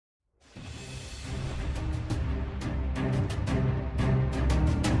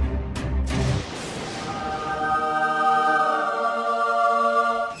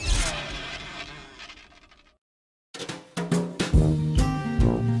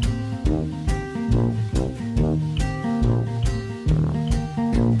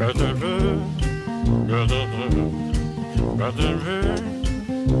But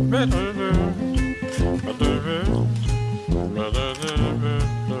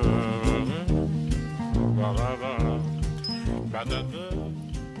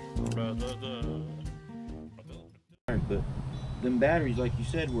them batteries, like you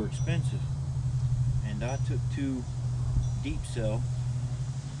said, were expensive, and I took 2 deep cell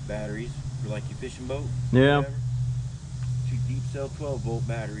batteries for like your fishing boat. Yeah. Whatever. 2 deep cell 12-volt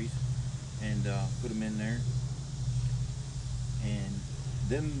batteries, and put them in there. And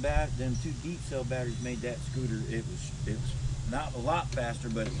them 2 deep cell batteries made that scooter. It was not a lot faster,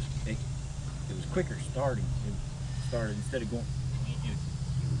 but it was quicker starting. It started instead of going. You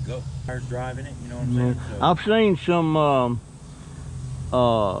would go. I was driving it. You know what I'm saying? So, I've seen some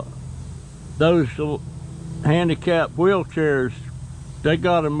those handicap wheelchairs. They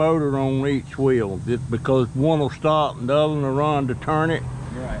got a motor on each wheel because one will stop and the other one will run to turn it.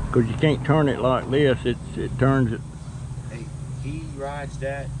 Right. Because you can't turn it like this. It turns it. Hey, he rides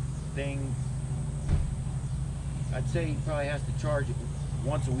that thing. I'd say he probably has to charge it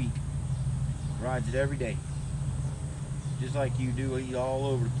once a week. Rides it every day. Just like you do. He's all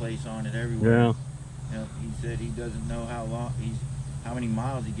over the place on it everywhere. Yeah. You know, he said he doesn't know how many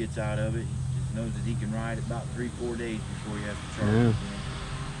miles he gets out of it. He just knows that he can ride it about 3-4 days before he has to charge it. You know?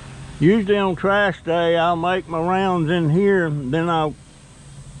 Usually on trash day, I'll make my rounds in here, and then I'll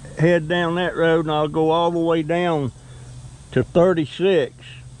head down that road and I'll go all the way down to 36,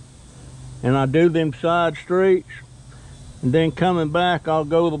 and I do them side streets, and then coming back I'll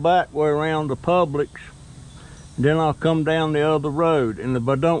go the back way around the Publix, and then I'll come down the other road. And if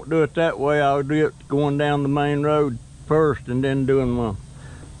I don't do it that way, I'll do it going down the main road first and then doing my.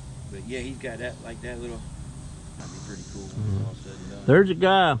 But yeah, he's got that little. That'd be pretty cool when it's all said and done. There's a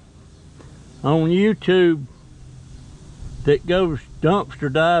guy on YouTube that goes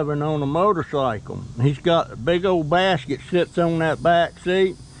dumpster diving on a motorcycle. He's got a big old basket sits on that back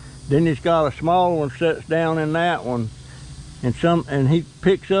seat, then he's got a small one sits down in that one, and he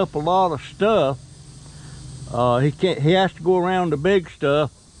picks up a lot of stuff. He has to go around the big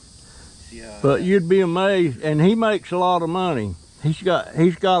stuff, but you'd be amazed, and he makes a lot of money. He's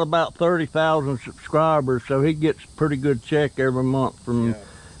got about 30,000 subscribers, so he gets a pretty good check every month from. Yeah,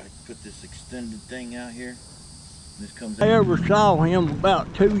 I put this extended thing out here. This comes. I ever saw him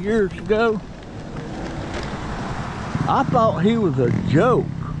about 2 years ago. I thought he was a joke,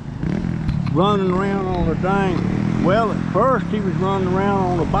 running around on a dang. Well, at first he was running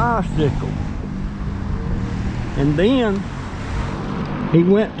around on a bicycle, and then he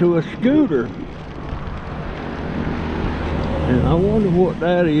went to a scooter. And I wonder what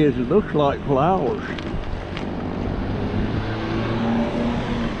that is. It looks like flowers.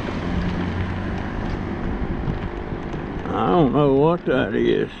 I don't know what that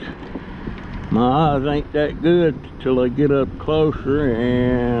is. My eyes ain't that good till I get up closer,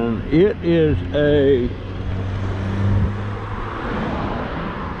 and it is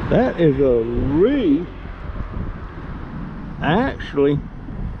that is a reef.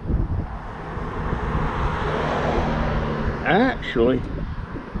 Actually,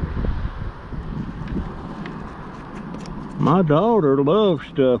 my daughter loves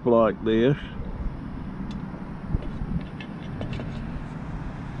stuff like this.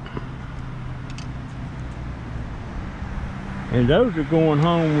 And those are going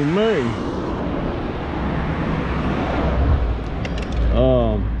home with me.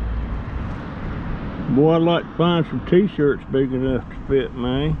 Boy, I'd like to find some t-shirts big enough to fit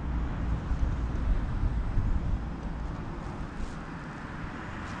me.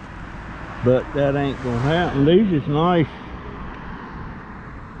 But that ain't gonna happen. These is nice.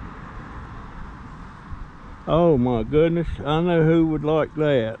 Oh my goodness, I know who would like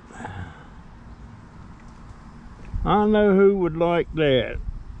that. I know who would like that.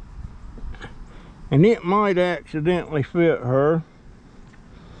 And it might accidentally fit her.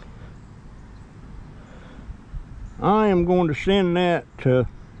 I am going to send that to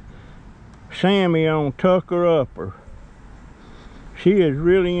Sammy on Tucker Upper. She is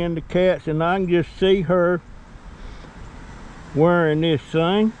really into cats, and I can just see her wearing this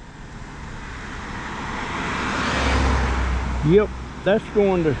thing. Yep, that's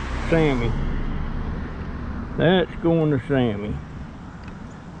going to Sammy. That's going to Sammy.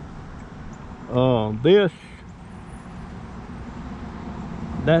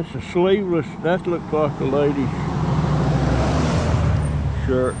 That's a sleeveless, that looks like a lady's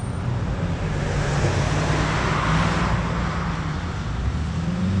shirt.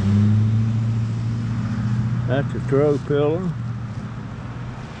 That's a throw pillow.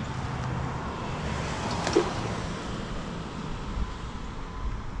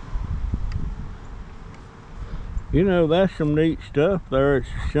 You know, that's some neat stuff there. It's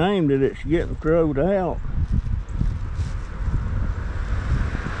a shame that it's getting thrown out.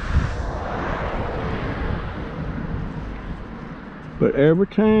 But every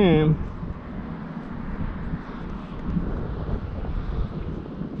time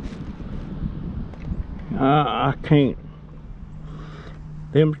I can't.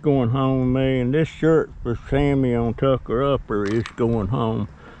 Them's going home with me, and this shirt for Sammy on Tucker Upper is going home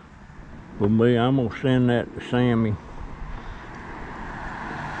with me. I'm gonna send that to Sammy.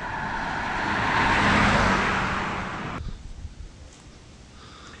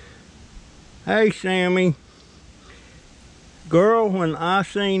 Hey Sammy. Girl, when I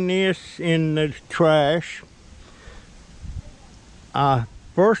seen this in the trash,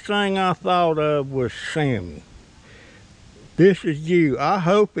 first thing I thought of was Sammy. This is you. I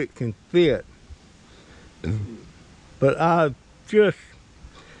hope it can fit. But I just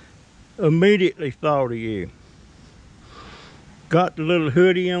immediately thought of you. Got the little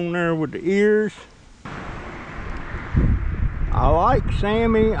hoodie on there with the ears. I like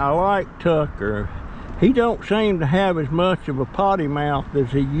Sammy, I like Tucker. He don't seem to have as much of a potty mouth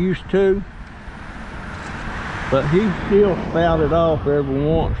as he used to, but he still spouted off every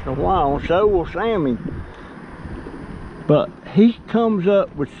once in a while, and so will Sammy. But he comes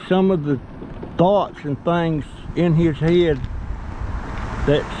up with some of the thoughts and things in his head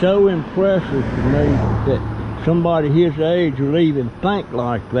that's so impressive to me that somebody his age will even think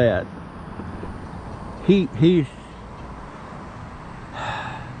like that. He's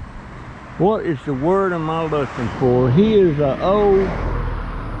what is the word am I looking for? He is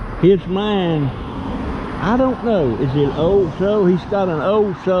his mind, I don't know, is it old soul? He's got an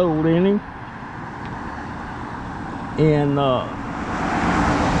old soul in him. And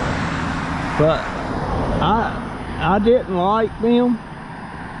but I didn't like them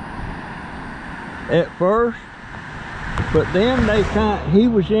at first, but then he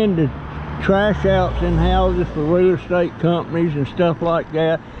was into trash outs in houses for real estate companies and stuff like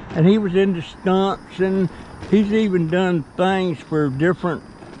that, and he was into stunts, and he's even done things for different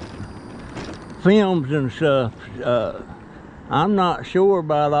films and stuff. I'm not sure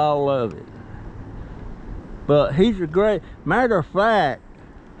about all of it, but he's a great, matter of fact,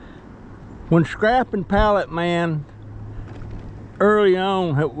 when Scrapping Pallet Man early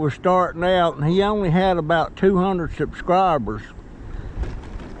on was starting out, and he only had about 200 subscribers,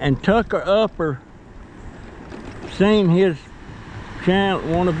 and Tucker Upper seen his channel,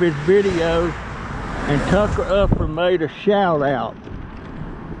 one of his videos, and Tucker Upper made a shout out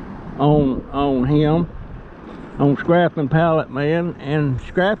on him, on Scrapping Pallet Man, and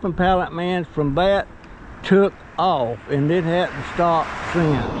Scrapping Pallet Man from that took off, and it hadn't stopped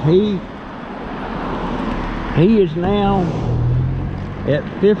since. He is now at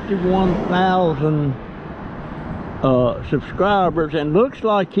 51,000 subscribers, and looks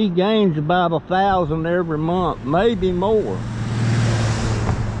like he gains about 1,000 every month, maybe more.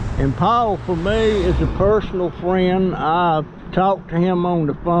 And Paul, for me, is a personal friend. I've talked to him on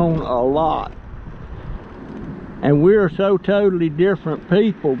the phone a lot, and we're so totally different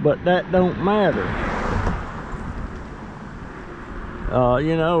people, but that don't matter.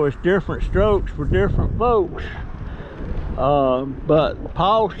 You know, it's different strokes for different folks. But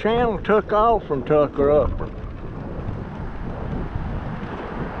Paul's channel took off from Tucker Upper.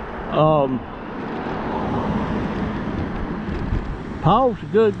 Paul's a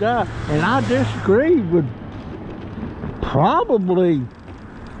good guy, and I disagree with probably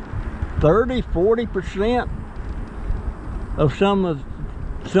 30–40% of some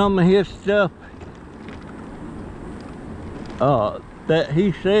of his stuff that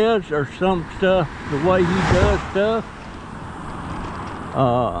he says, or some stuff, the way he does stuff.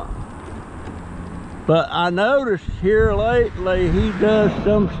 But I noticed here lately he does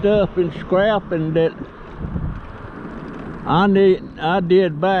some stuff in scrapping that I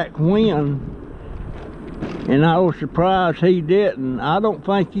did back when, and I was surprised he didn't. I don't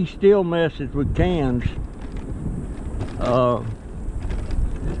think he still messes with cans.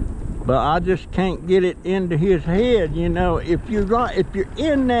 But I just can't get it into his head, you know. If you're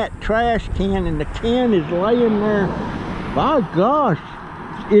in that trash can and the can is laying there, by gosh,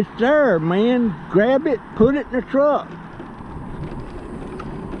 it's there, man. Grab it, put it in the truck.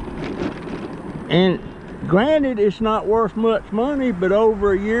 And granted, it's not worth much money, but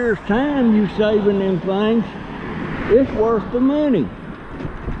over a year's time, you saving them things, it's worth the money.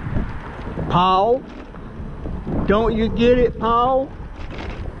 Paul, don't you get it, Paul?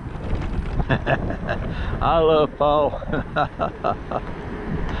 I love Paul.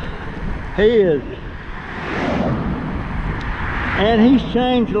 And he's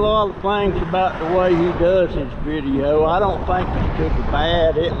changed a lot of things about the way he does his video. I don't think it's too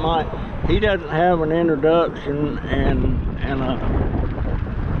bad. It might, he doesn't have an introduction and an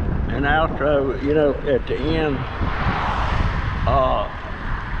outro, you know, at the end.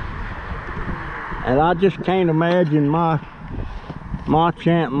 And I just can't imagine my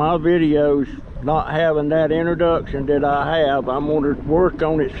videos not having that introduction that I have. I'm going to work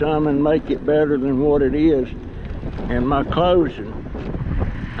on it some and make it better than what it is. And my closing,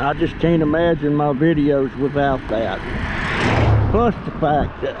 I just can't imagine my videos without that. Plus the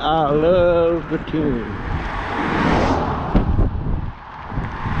fact that I love the tune.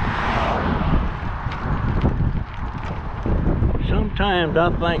 Sometimes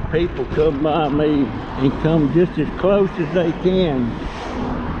I think people come by me and come just as close as they can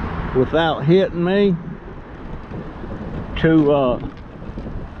without hitting me to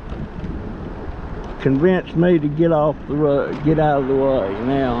convince me to get off the road, get out of the way.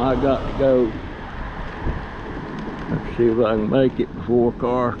 Now I got to go. Let's see if I can make it before a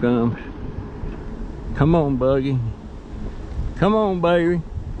car comes. Come on, buggy. Come on, baby.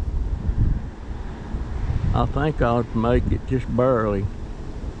 I think I'll make it just barely.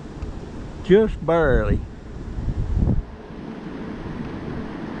 Just barely.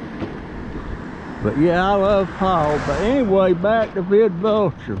 But yeah, I love Paul. But anyway, back to Vid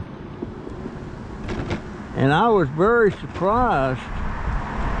Vulture. And I was very surprised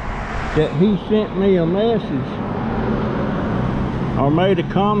that he sent me a message or made a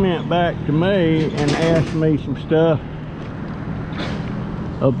comment back to me and asked me some stuff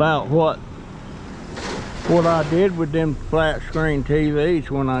about what I did with them flat screen TVs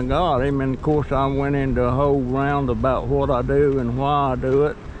when I got them. And of course I went into a whole round about what I do and why I do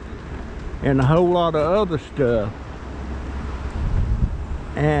it and a whole lot of other stuff.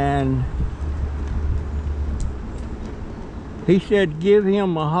 And he said give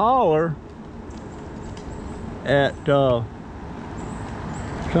him a holler at some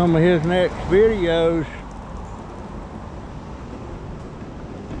of his next videos.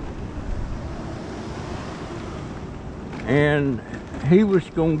 And he was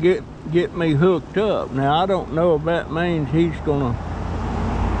gonna get me hooked up. Now I don't know if that means he's gonna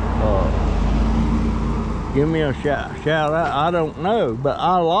give me a shout out. I don't know, but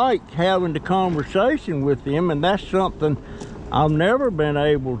I like having the conversation with him, and that's something I've never been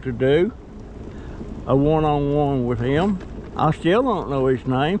able to do, a one-on-one with him. I still don't know his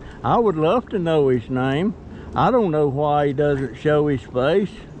name. I would love to know his name. I don't know why he doesn't show his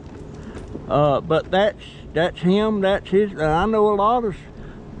face, but that's him, that's his. And I know a lot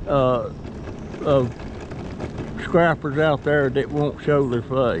of scrappers out there that won't show their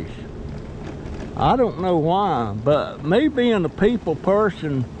face. I don't know why, but me being a people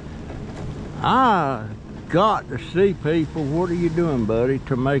person, I got to see people. What are you doing, buddy?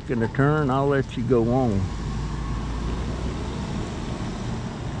 To making a turn, I'll let you go on.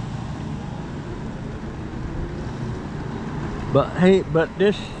 But hey, but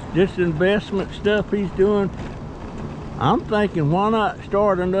this investment stuff he's doing, I'm thinking why not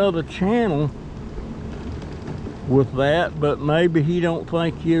start another channel with that. But maybe he don't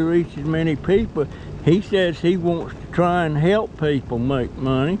think he'll reach as many people. He says he wants to try and help people make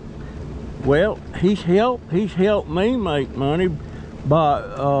money. Well, he's helped me make money by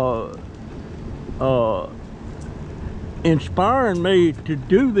inspiring me to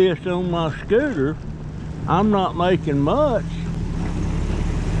do this on my scooter. I'm not making much,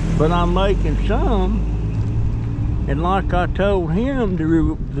 but I'm making some. And like I told him,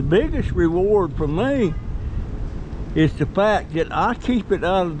 the biggest reward for me is the fact that I keep it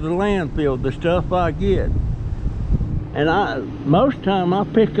out of the landfill, the stuff I get. And most time I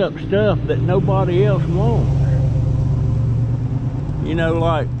pick up stuff that nobody else wants. You know,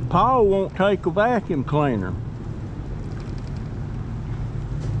 like Paul won't take a vacuum cleaner.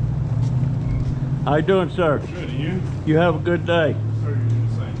 How you doing, sir? Good, and you? You have a good day. Sir, you're doing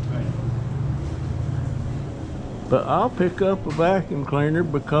the same thing. But I'll pick up a vacuum cleaner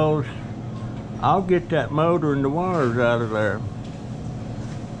because I'll get that motor and the wires out of there.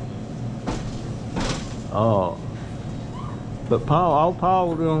 But all Paul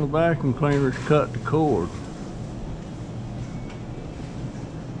will do on the vacuum cleaner is cut the cord.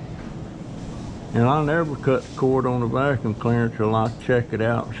 And I never cut the cord on the vacuum cleaner till I check it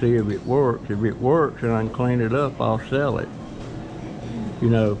out and see if it works. If it works and I can clean it up, I'll sell it. You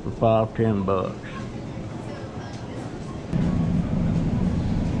know, for $5–10 bucks.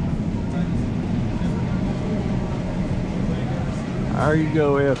 There you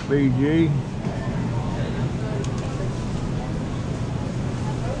go, FBG.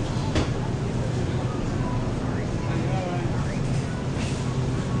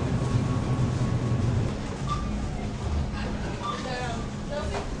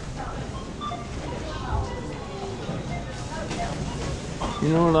 You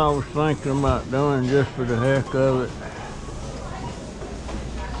know what I was thinking about doing just for the heck of it?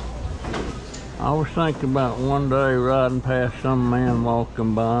 I was thinking about one day riding past some man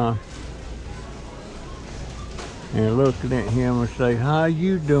walking by and looking at him and say, "How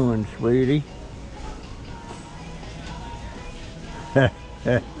you doing, sweetie?"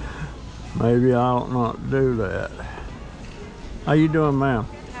 Maybe I ought not to do that. How you doing, ma'am?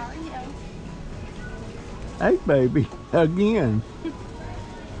 How are you? Hey, baby, again.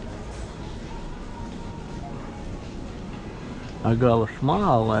 I got a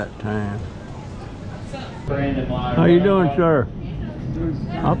smile that time. How you doing, sir?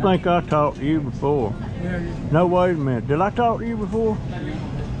 I think I talked to you before. No, wait a minute. Did I talk to you before?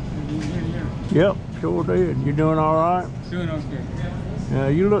 Yep, sure did. You doing all right? Doing okay. Yeah,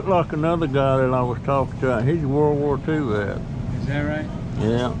 you look like another guy that I was talking to. He's a World War II vet. Is that right?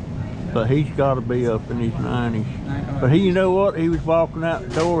 Yeah, but he's got to be up in his 90s. But you know what? He was walking out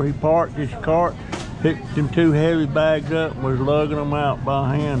the door. He parked his cart, picked them 2 heavy bags up, and was lugging them out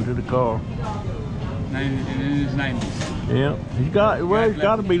by hand to the car. 90, and in his 90s. Yeah, he's got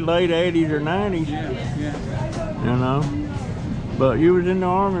to be late 80s or 90s. Yeah. You know. But you was in the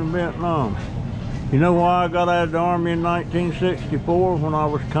Army in Vietnam. You know why I got out of the Army in 1964 when I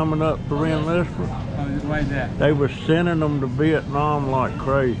was coming up for re-enlistment? Why is that? They were sending them to Vietnam like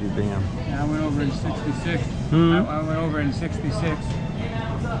crazy then. I went over in 66. Hmm? I went over in 66.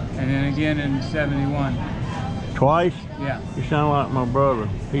 And then again in 71. Twice? Yeah. You sound like my brother.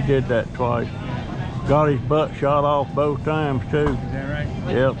 He did that twice. Got his butt shot off both times too. Is that right?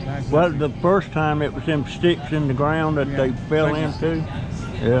 Yep. Well, the first time it was them sticks in the ground that they fell into.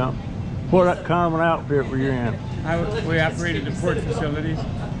 Yeah. What kind of an outfit were you in? We operated the port facilities.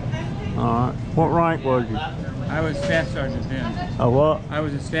 All right. What rank was you? I was staff sergeant then. A what? I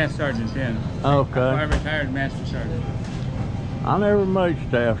was a staff sergeant then. Okay. I retired master sergeant. I never made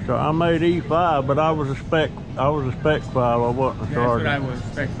staff sergeant. I made E5, but I was a spec 5. I wasn't a That's what sergeant. I was,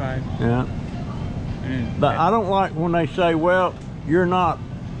 spec 5. Yeah. And But I don't like when they say, "Well, you're not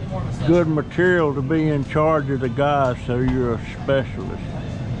good material to be in charge of the guys, so you're a specialist."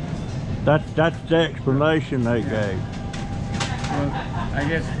 That's the explanation they gave. well, I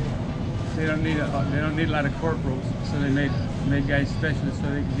guess they don't need a lot of corporals, so they made guys specialists so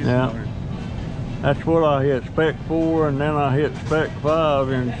they could get Yeah. promoted. That's what I hit, spec 4, and then I hit spec 5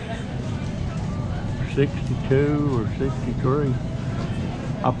 in 62 or 63.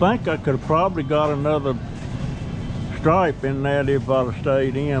 I think I could have probably got another stripe in that if I'd have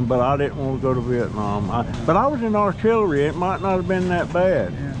stayed in, but I didn't want to go to Vietnam. But I was in artillery. It might not have been that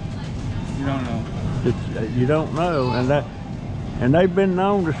bad. Yeah. You don't know. You don't know, and they've been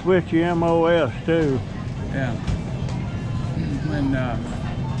known to switch your MOS too. Yeah.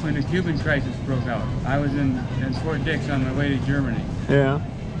 When the Cuban crisis broke out, I was in Fort Dix on my way to Germany, Yeah.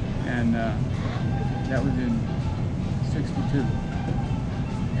 and that was in '62.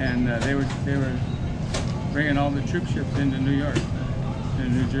 And they were bringing all the troop ships into New York, to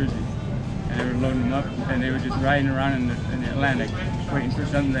New Jersey, and they were loading them up, and they were just riding around in the Atlantic, waiting for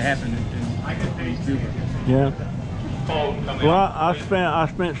something to happen in Cuba. Yeah. Well, I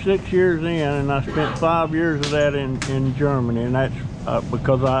spent 6 years in, and I spent 5 years of that in Germany, and that's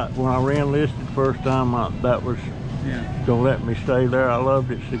because when I re-enlisted the first time, that was gonna let me stay there. I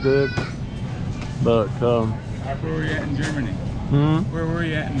loved it so good. But where were you at in Germany? Where were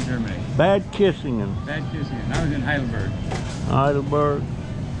you at in Germany? Bad Kissingen. Bad Kissingen. I was in Heidelberg. Heidelberg.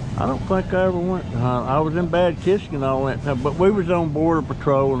 I don't think I ever went to I was in Bad Kissingen all that time, but we was on border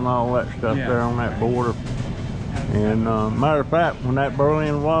patrol and all that stuff there on that border. And matter of fact, when that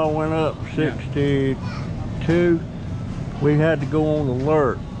Berlin Wall went up in 62, we had to go on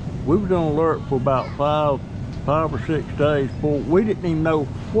alert. We was on alert for about five or 6 days before. We didn't even know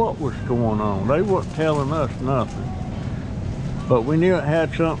what was going on. They wasn't telling us nothing. But we knew it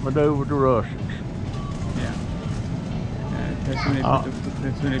had something to do with the Russians. Yeah. That's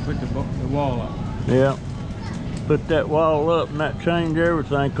when they put the wall up. Yeah. Put that wall up, and that changed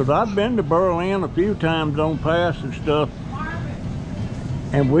everything. Because I've been to Berlin a few times on pass and stuff,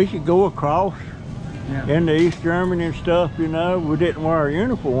 and we could go across into East Germany and stuff, you know. We didn't wear a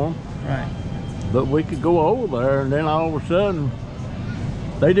uniform. Right. But we could go over there, and then all of a sudden,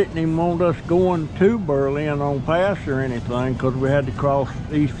 they didn't even want us going to Berlin on pass or anything because we had to cross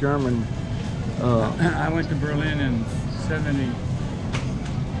East German. I went to Berlin in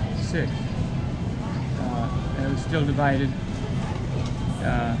 '76. It was still divided.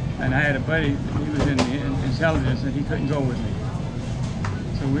 And I had a buddy, he was in intelligence, and he couldn't go with me.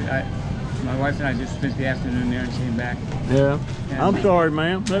 So my wife and I just spent the afternoon there and came back. Yeah. I'm sorry,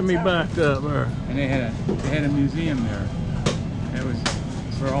 ma'am. Let me back up there. And they had a museum there. It was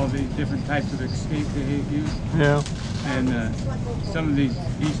for all the different types of escape they use. Yeah. And some of these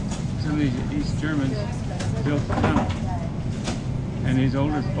East Germans built a tunnel. And these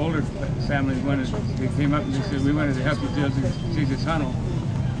older families they came up and they said, we wanted to help you dig the tunnel.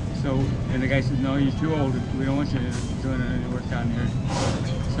 So, and the guy said, no, you're too old. We don't want you doing any work down here.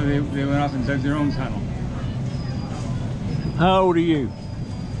 So they went off and dug their own tunnel. How old are you?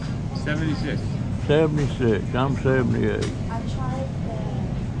 76. 76. I'm 78.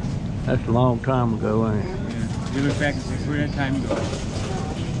 That's a long time ago, ain't it? Yeah. You look back and say, where did that time go?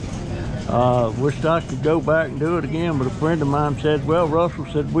 Wish I could go back and do it again, but a friend of mine said, well, Russell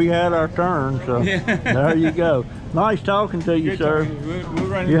said we had our turn, so Yeah. there you go. Nice talking to you, Good sir.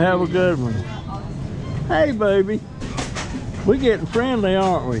 We'll You have a good one. Hey, baby. We're getting friendly,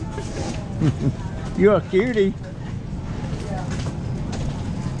 aren't we? You're a cutie.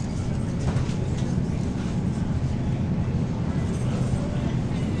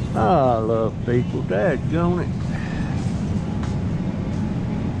 I love people. Dadgone it.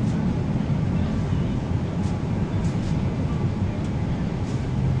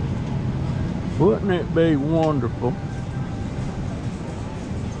 Wouldn't it be wonderful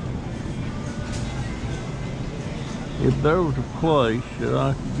if there was a place that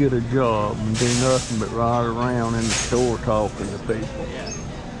I could get a job and do nothing but ride around in the store talking to people? Yeah.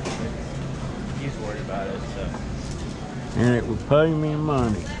 He's worried about it, so. And it would pay me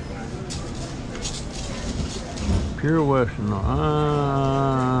money. Pure Western.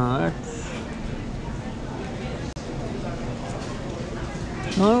 That's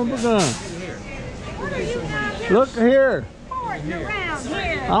son of a gun. Look here. Around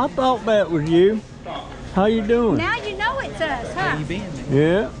here. I thought that was you. How you doing? Now you know it's us, How huh? you been, man?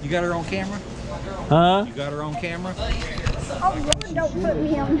 Yeah. You got her on camera? Huh? You got her on camera? Oh, Lord, don't put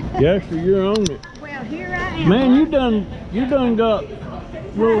me on. Yes, sir, you're on it. Well, here I am. Man, you done got a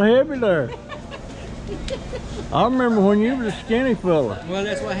little heavy there. I remember when you was a skinny fella. Well,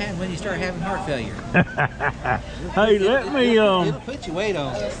 that's what happens when you start having heart failure. Hey, let It'll put your weight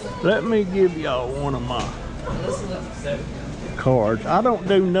on. me give y'all one of my cards. I don't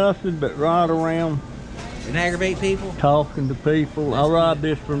do nothing but ride around And aggravate people? talking to people. I ride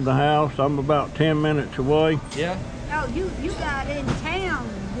this from the house. I'm about 10 minutes away. Yeah. Oh, you got in town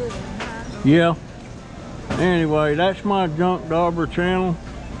good, huh? Yeah. Anyway, that's my junk dauber channel.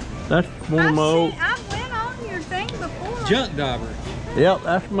 That's one of my old. I went on your thing before. Junk dauber. Yep,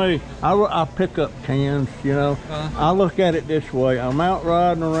 that's me. I pick up cans, you know. I look at it this way. I'm out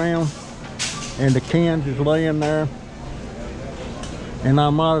riding around and the cans is laying there and I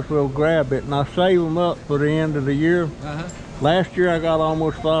might as well grab it and I save them up for the end of the year. Last year I got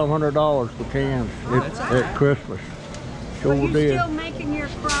almost $500 for cans at Christmas. Sure Are you did. still making your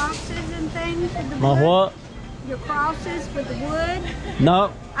crosses and things with the wood? My what? Your crosses with the wood?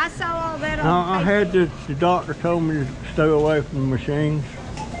 No, I saw all that no, on I had to, the doctor told me to stay away from the machines.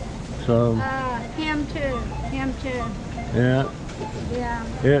 So, him too. yeah. Yeah.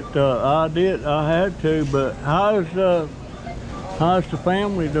 I had to, but how's the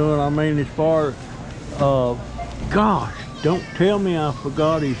family doing? I mean, as far, gosh, don't tell me I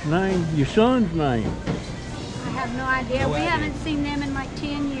forgot his name, your son's name. I have no idea. We haven't seen them in like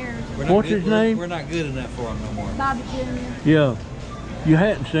 10 years. What's his name? We're not good enough for him no more. Bobby Jr. Yeah, you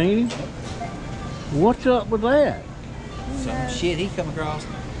hadn't seen him? What's up with that? Some shit he come across.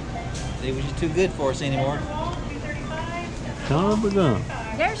 They was just too good for us anymore. Son of a gun.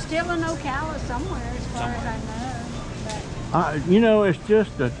 They're still in Ocala somewhere, as far as I know. You know, it's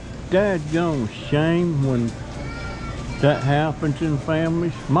just a dadgone shame when that happens in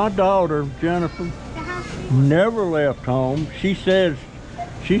families. My daughter, Jennifer, never left home. She says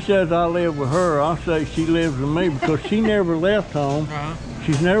I live with her. I say she lives with me because she never left home.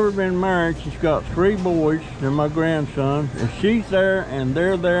 She's never been married. She's got 3 boys. They're my grandsons. And she's there and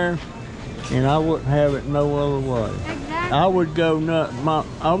they're there. And I wouldn't have it no other way. Exactly. I would go nuts.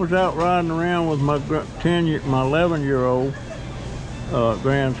 I was out riding around with my 11-year-old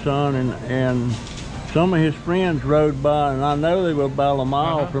grandson, and some of his friends rode by, and I know they were about a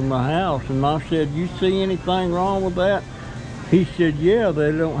mile from the house. And I said, "You see anything wrong with that?" He said, "Yeah,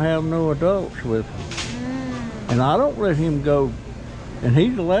 they don't have no adults with them." And I don't let him go, and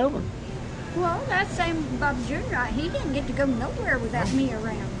he's 11. Well, that's same with Bobby Jr. He didn't get to go nowhere without me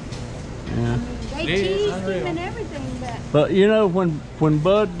around. Yeah. They teased him and everything, But you know, when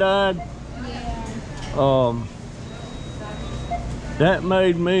Bud died, yeah, that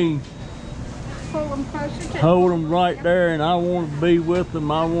made me pull them closer to hold them right there, and I want to be with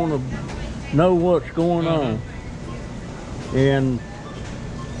them. I want to know what's going on. And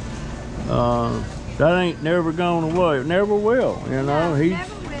That ain't never gone away. It never will, you know. No, He's,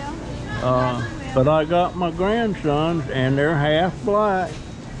 never will. Never will. but I got my grandsons, and they're half black,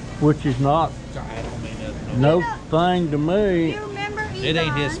 which is not I don't mean nothing. no thing to me. You remember Yvonne? It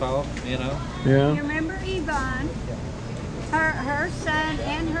ain't his fault, you know. Yeah. You remember Yvonne? Her son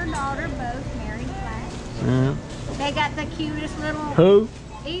and her daughter both married black. Yeah. They got the cutest little Who?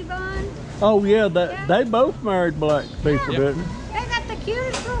 Yvonne. Oh yeah, they both married black people, Yeah. didn't they? They got the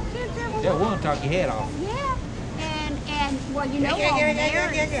cutest little kids ever. Yeah, one talk your head off. Yeah. And well, you know, on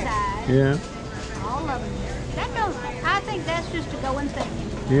Mary's side, Yeah. all of them. That don't. I think that's just a going thing.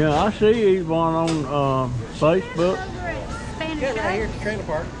 Yeah, I see Yvonne on Facebook. Over at Spanish Yeah, right here Oaks. at the trailer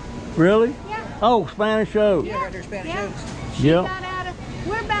park. Really? Yeah. Oh, Spanish Oak. Yeah, right there, Spanish Yeah. Oaks. She Yep. got out of.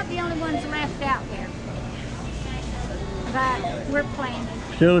 We're about the only ones left out there. But we're planning.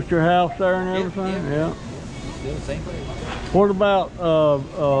 Still at your house there and Yep, everything? yep. Yeah. Still the same place. What about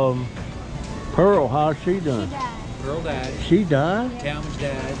Pearl? How's she She doing? died. Girl died. She died? Talmadge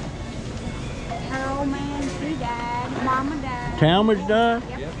died. Her old man, she died. Mama died. Talmadge died?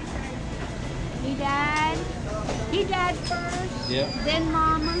 Yep. Yep. He died. He died first. Yep. Then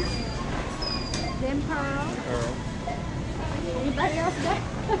Mama. Then Pearl. Earl. Anybody else died?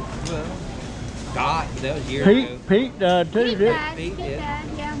 Well, Dot. That was years ago. Pete died too, He didn't died. He Pete did. died,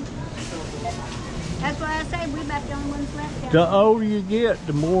 yeah. That's why I say we're about the only ones left out. The older you get,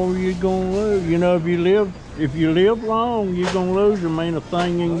 the more you're gonna lose. You know, if you live long, you're gonna lose. There ain't a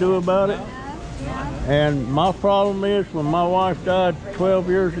thing you can do about it. Yeah. And my problem is, when my wife died 12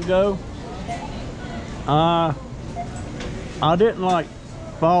 years ago, I didn't like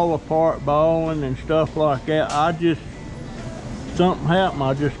fall apart bawling and stuff like that. Something happened.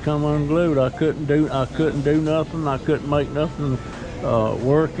 I just come unglued. I couldn't do nothing. I couldn't make nothing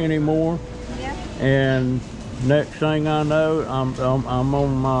work anymore. Yep. And next thing I know, I'm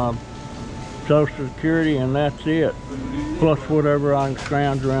on my Social Security, and that's it. Plus whatever I can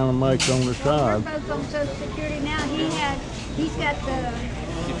scrounge around and make on the Well, side. we're both on Social Security now. He's got the,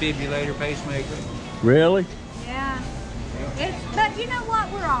 Defibrillator, pacemaker. Really? yeah. But you know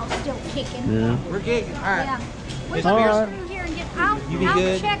what? We're all still kicking. Yeah. We're kicking. All right. Yeah. We're Miss gonna Pierce. go through here and get. I'll You be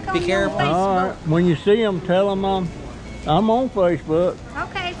good. check on Be your careful. Facebook. All right. When you see them, tell them I'm on Facebook,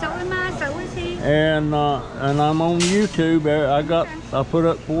 Okay, so am I. So is he. and I'm on YouTube. I put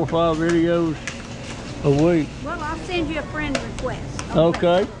up 4 or 5 videos a week. Well, I'll send you a friend request.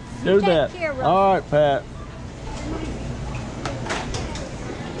 Okay, do take that. care, Rosie. All right, Pat.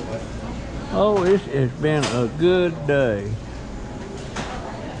 Oh, this has been a good day.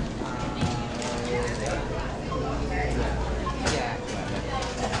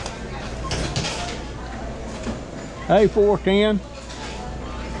 Hey, 410.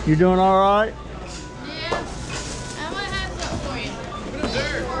 You doing all right? Yeah, I might have something for you.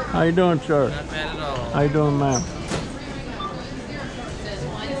 How you doing, sir? Not bad at all. How you doing, ma'am?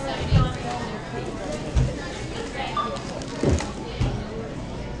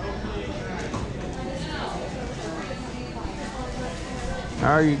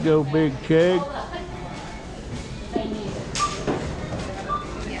 There you go, Big Chig.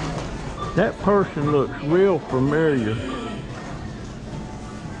 That person looks real familiar.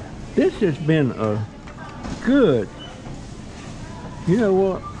 This has been a good. You know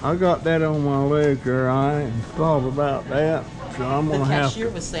what? I got that on my leg there. I ain't thought about that. So I'm The gonna have cashier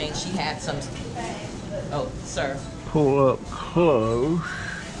to was saying she had some. Oh, sir, pull up close.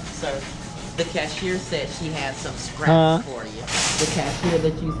 sir. The cashier said she had some scraps Huh? for you. The cashier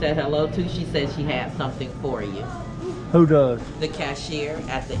that you said hello to, she said she had something for you. Who does? The cashier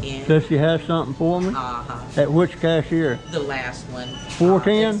at the end. Does she have something for me? Uh-huh. At which cashier? The last one.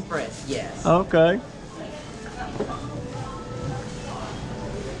 410? Express, yes. Okay.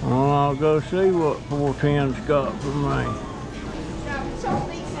 Well, I'll go see what 410's got for me.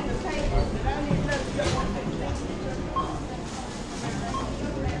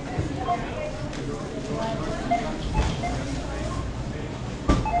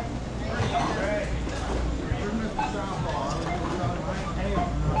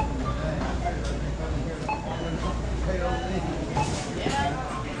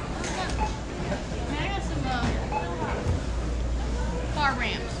 I got some car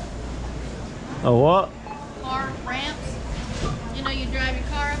ramps. A what? Car ramps. You know, you drive your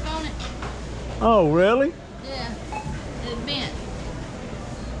car up on it. Oh, really? Yeah. It's bent.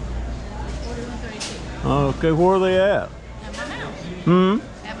 4132. Okay, where are they at? At my house. Hmm?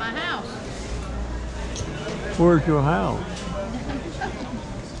 At my house. Where's your house? But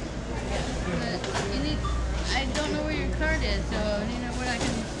you need. I don't know where your card is, so you know what I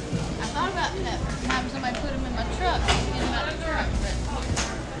can. I thought about having somebody put them in my truck, get them out of the truck, but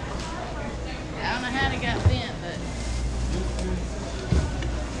I don't know had it got bent, but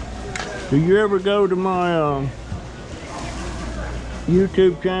Do you ever go to my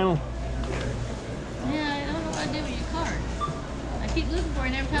YouTube channel? yeah, I don't know what I do with your card. I keep looking for it,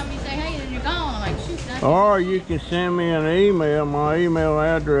 and every time you say, hey, then you're gone. I'm like, shoot. Or you can send me an email. My email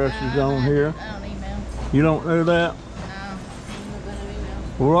address is on here. I don't email. You don't do that? No. I'm not gonna email.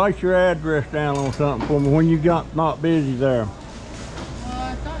 Well, write your address down on something for me when you got not busy there. Well,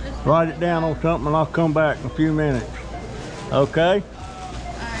 I thought this. Write it down on something and I'll come back in a few minutes. Okay? Alright.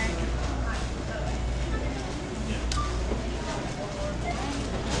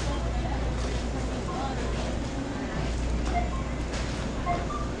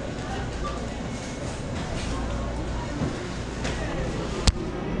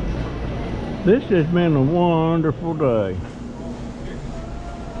 This has been a wonderful day.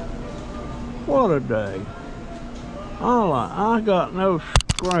 What a day. I got no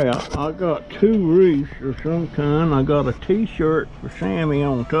scrap. I got 2 wreaths of some kind. I got a t-shirt for Sammy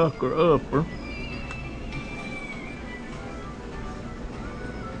on Tucker Upper.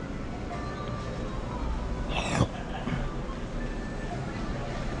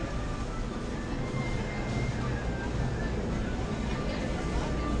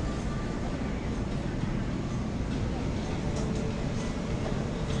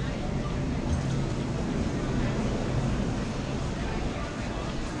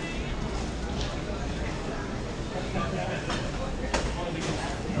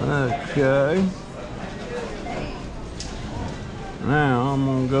 Okay. Now I'm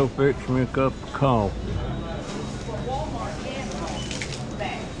gonna go fix me a cup of coffee.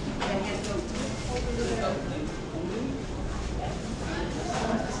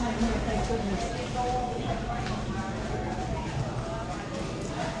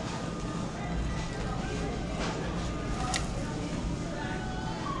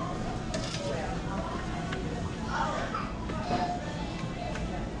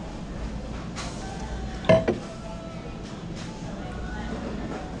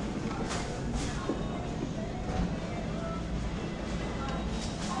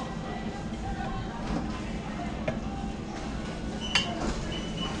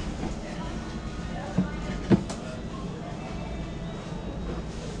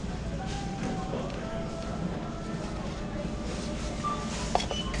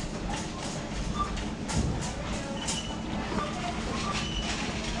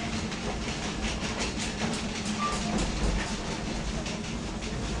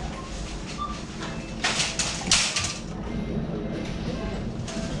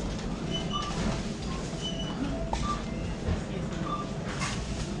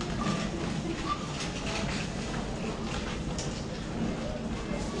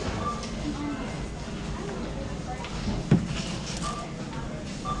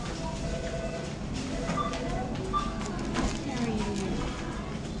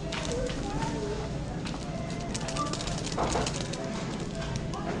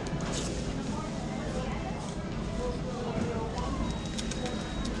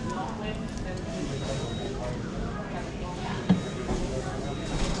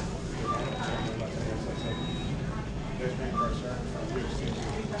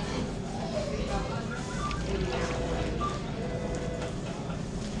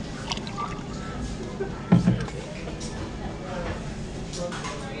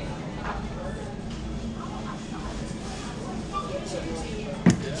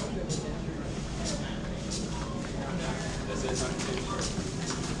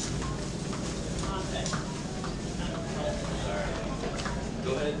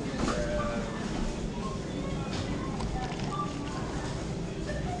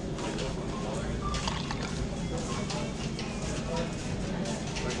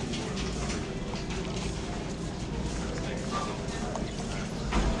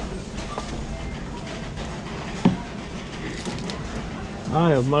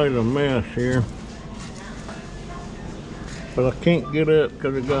 I have made a mess here, but I can't get up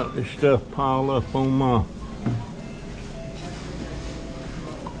because I got this stuff piled up on my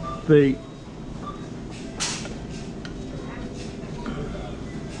feet.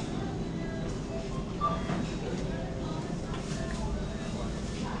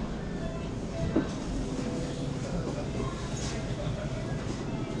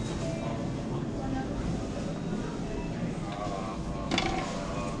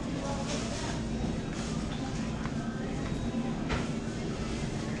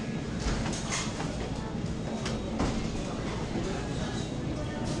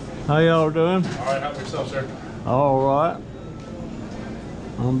 How y'all doing? All right, how about yourself, sir? All right.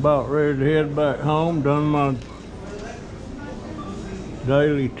 I'm about ready to head back home. Done my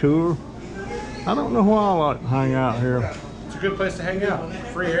daily tour. I don't know why I like to hang out here. It's a good place to hang out.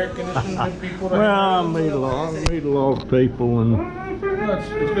 Free air conditioning, good people to Well, hang I out. meet a lot of people, and Well, it's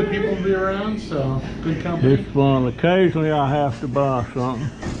good people to be around, so good company. it's fun. Occasionally I have to buy something.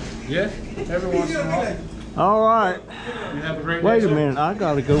 Yeah, every once in a while. All right. You have a great day. Wait a sir. minute, I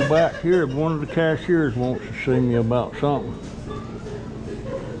gotta go back here. One of the cashiers wants to see me about something.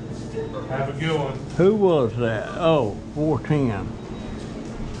 Have a good one. Who was that? Oh, 410.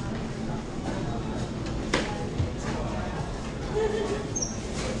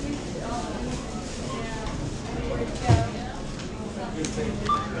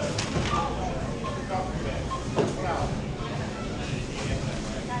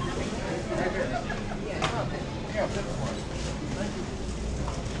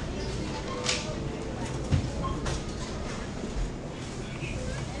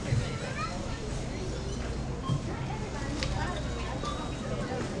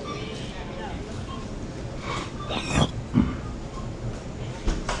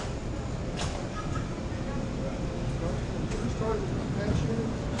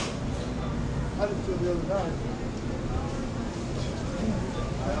 I did until the other night.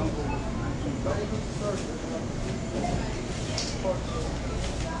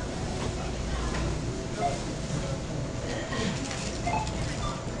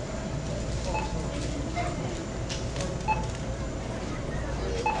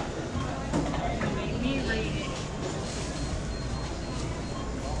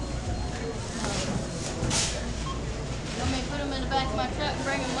 You want me to put them in the back of my truck and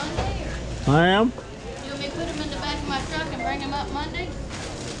bring them Monday? Or Ma'am? you want me to put them in the back of my truck and bring them up Monday?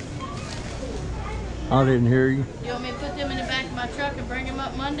 I didn't hear you. You want me to put them in the back of my truck and bring them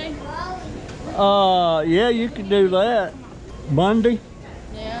up Monday? Yeah, you can do that. Monday?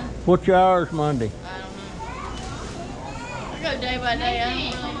 Yeah, What's your hours Monday? I don't know. I go day by day, I don't really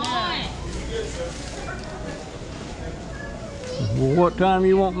know. Well, what time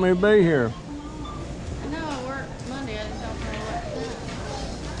you want me to be here? I know I work Monday, I just don't know what time.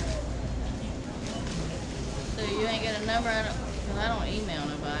 So you ain't got a number, because I don't email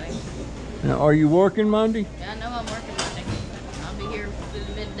nobody. Now, are you working Monday? Yeah, I know I'm working Monday. I'll be here through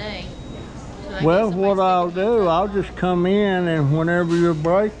the midday. So I Well, guess what somebody's I'll taking my do, truck. I'll just come in, and whenever your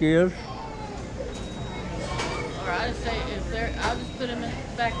break is, Or I just say, I'll just put them in the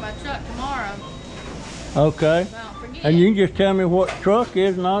back of my truck tomorrow, okay. if I don't forget. And you can just tell me what the truck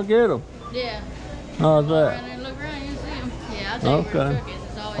is, and I'll get them. Yeah. How's Go that? around there and look around, you'll see them. Yeah, I'll tell you where the Okay. truck is.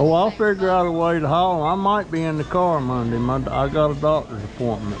 It's always Oh, the I'll same figure spot. out a way to haul 'em. I might be in the car Monday. I got a doctor's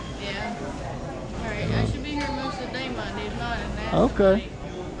appointment. Yeah. Alright, I should be here most of the day Monday, if not in that. Okay. If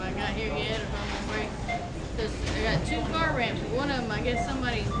I got here yet, if I'm on break. Because I got 2 car ramps. One of them, I guess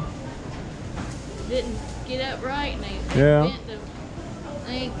somebody didn't get up right, and they Yeah. bent the,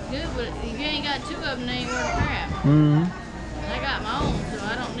 they ain't good, but if you ain't got 2 of them, they ain't worth crap. Mm-hmm. And I got my own, so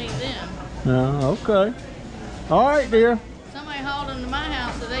I don't need them. Yeah, okay. All right, dear. Somebody hauled them to my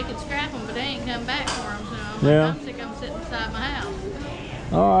house so they could scrap them, but they ain't come back for them, so Yeah. I'm sick of them sitting inside my house.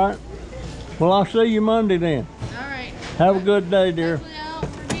 All right. Well, I'll see you Monday then. Alright. Have a good day, dear. Hopefully I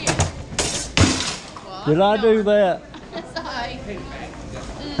don't forget. Well, Did I do that? That's alright. This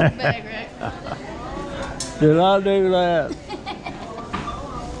is the bag rack. Did I do that?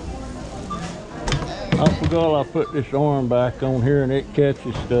 I forgot I put this arm back on here and it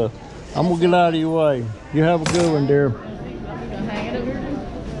catches stuff. I'm gonna get out of your way. You have a good one, dear. Hang it over.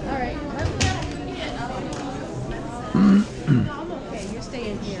 Alright. Hopefully I don't forget. I'm okay, you're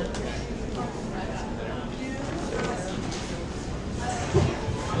staying here.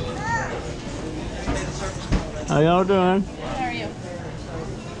 How y'all doing? How are you?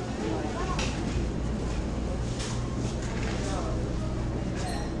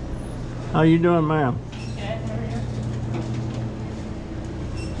 How you doing, ma'am?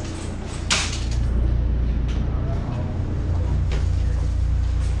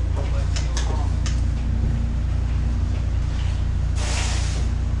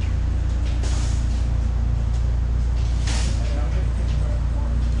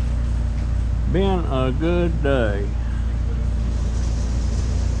 Been a good day.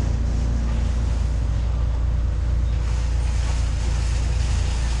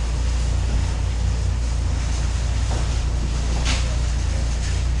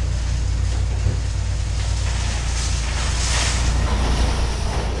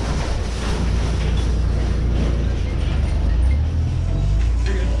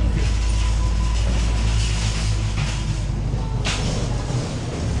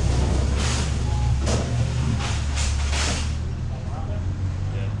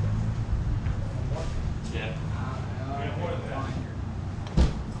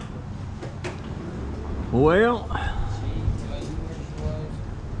 Well,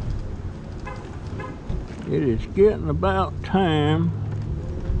 it is getting about time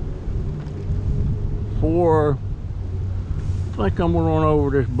for, I think I'm gonna run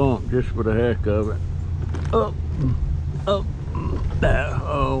over this bump just for the heck of it. Up, up,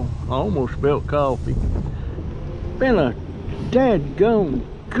 oh, I almost spilled coffee. Been a dadgone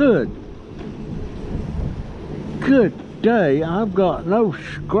good day. I've got no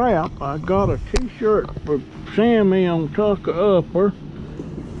scrap. I got a t-shirt for Sammy on Tucker Upper,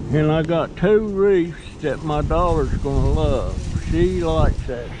 and I got 2 wreaths that my daughter's gonna love. She likes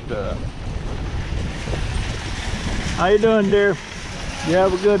that stuff. How you doing, dear? You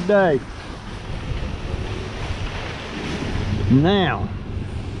have a good day. Now,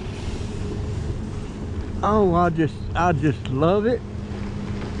 oh, I just love it.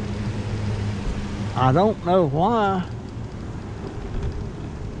 I don't know why.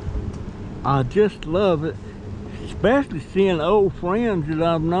 I just love it, especially seeing old friends that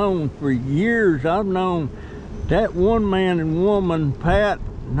I've known for years. I've known that one man and woman, Pat,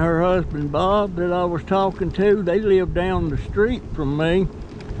 and her husband Bob, that I was talking to. They live down the street from me,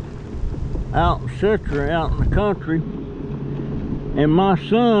 out in Citra, out in the country. And my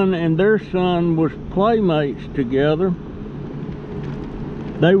son and their son was playmates together.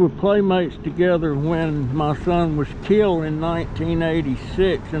 They were playmates together when my son was killed in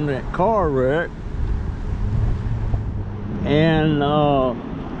 1986 in that car wreck. And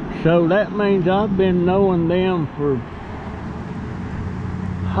so that means I've been knowing them for,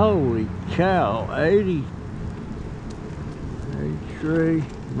 holy cow, 80, 83,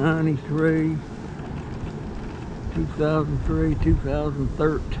 93, 2003,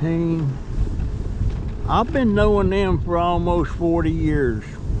 2013. I've been knowing them for almost 40 years.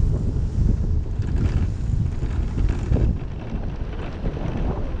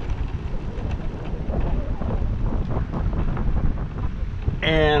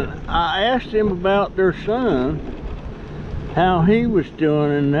 And I asked him about their son, how he was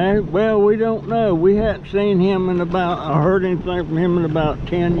doing, and that, well, we don't know. We hadn't seen him in about, I heard anything from him in about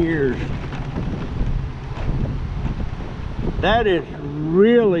 10 years. That is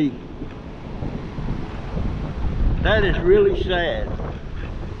really sad.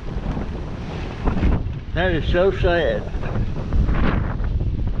 That is so sad.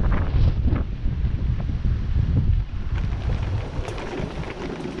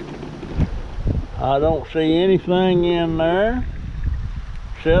 I don't see anything in there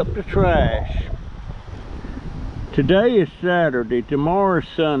except the trash. Today is Saturday, tomorrow is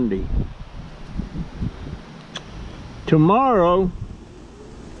Sunday. Tomorrow,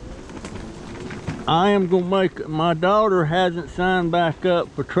 I am going to make, my daughter hasn't signed back up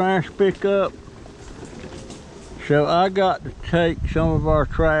for trash pickup, so I got to take some of our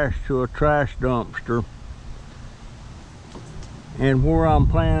trash to a trash dumpster. And where I'm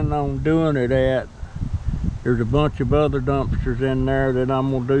planning on doing it at, there's a bunch of other dumpsters in there that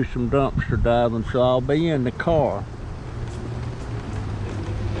I'm going to do some dumpster diving, so I'll be in the car.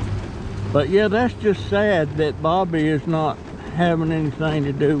 But yeah, that's just sad that Bobby is not having anything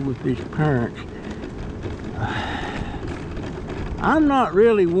to do with his parents. I'm not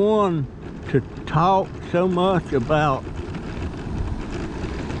really one to talk so much about,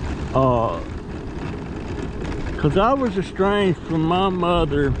 because I was estranged from my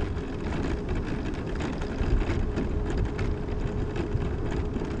mother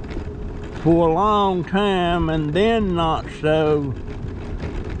for a long time, and then not so.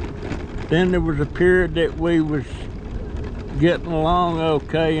 Then there was a period that we was getting along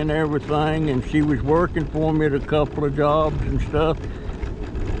okay and everything, and she was working for me at a couple of jobs and stuff.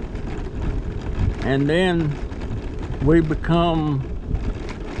 And then we become,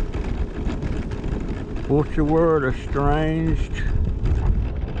 what's the word, estranged.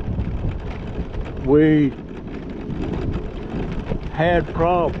 We had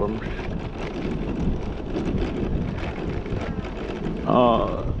problems.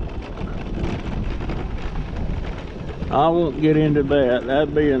 I won't get into that.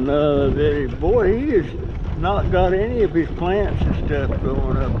 That'd be another video. Boy, he has not got any of his plants and stuff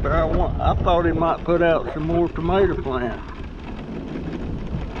going up there. I thought he might put out some more tomato plants.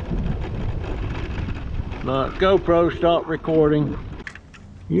 But GoPro, stop recording.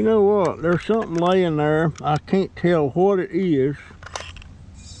 You know what? There's something laying there. I can't tell what it is.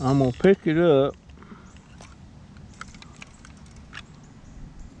 I'm gonna pick it up.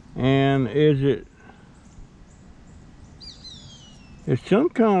 And it's some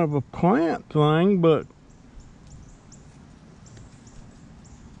kind of a plant thing, but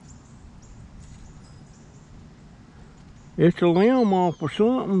it's a limb off of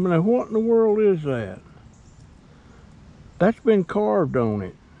something. Now what in the world is that? That's been carved on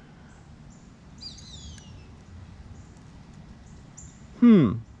it.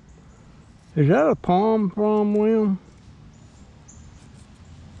 Is that a palm limb?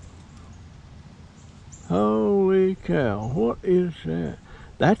 Holy cow, what is that?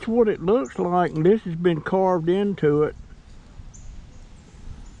 That's what it looks like, and this has been carved into it.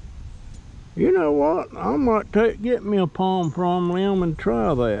 You know what? I might get me a palm limb and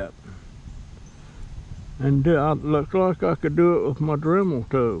try that. And it looks like I could do it with my Dremel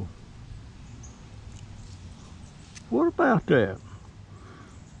tool. What about that?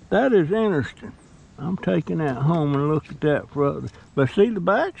 That is interesting. I'm taking that home and look at that further. But see the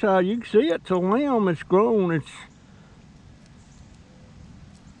backside, you can see it's a limb, it's grown, it's...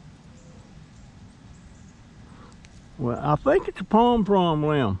 Well, I think it's a palm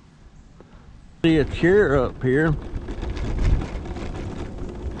limb. See a chair up here.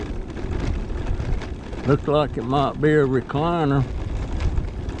 Looks like it might be a recliner.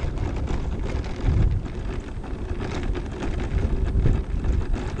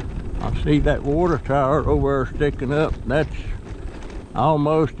 I see that water tower over there sticking up. That's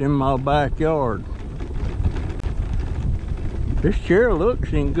almost in my backyard. This chair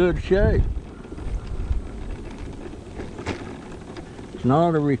looks in good shape. It's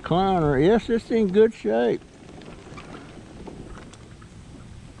not a recliner. Yes, it's in good shape.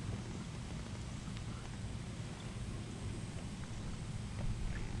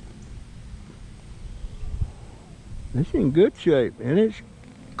 It's in good shape, and it's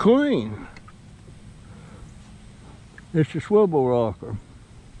clean. It's a swivel rocker.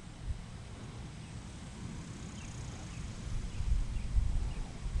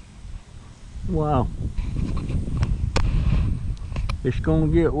 Wow. It's gonna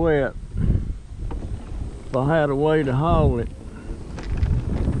get wet. If I had a way to haul it.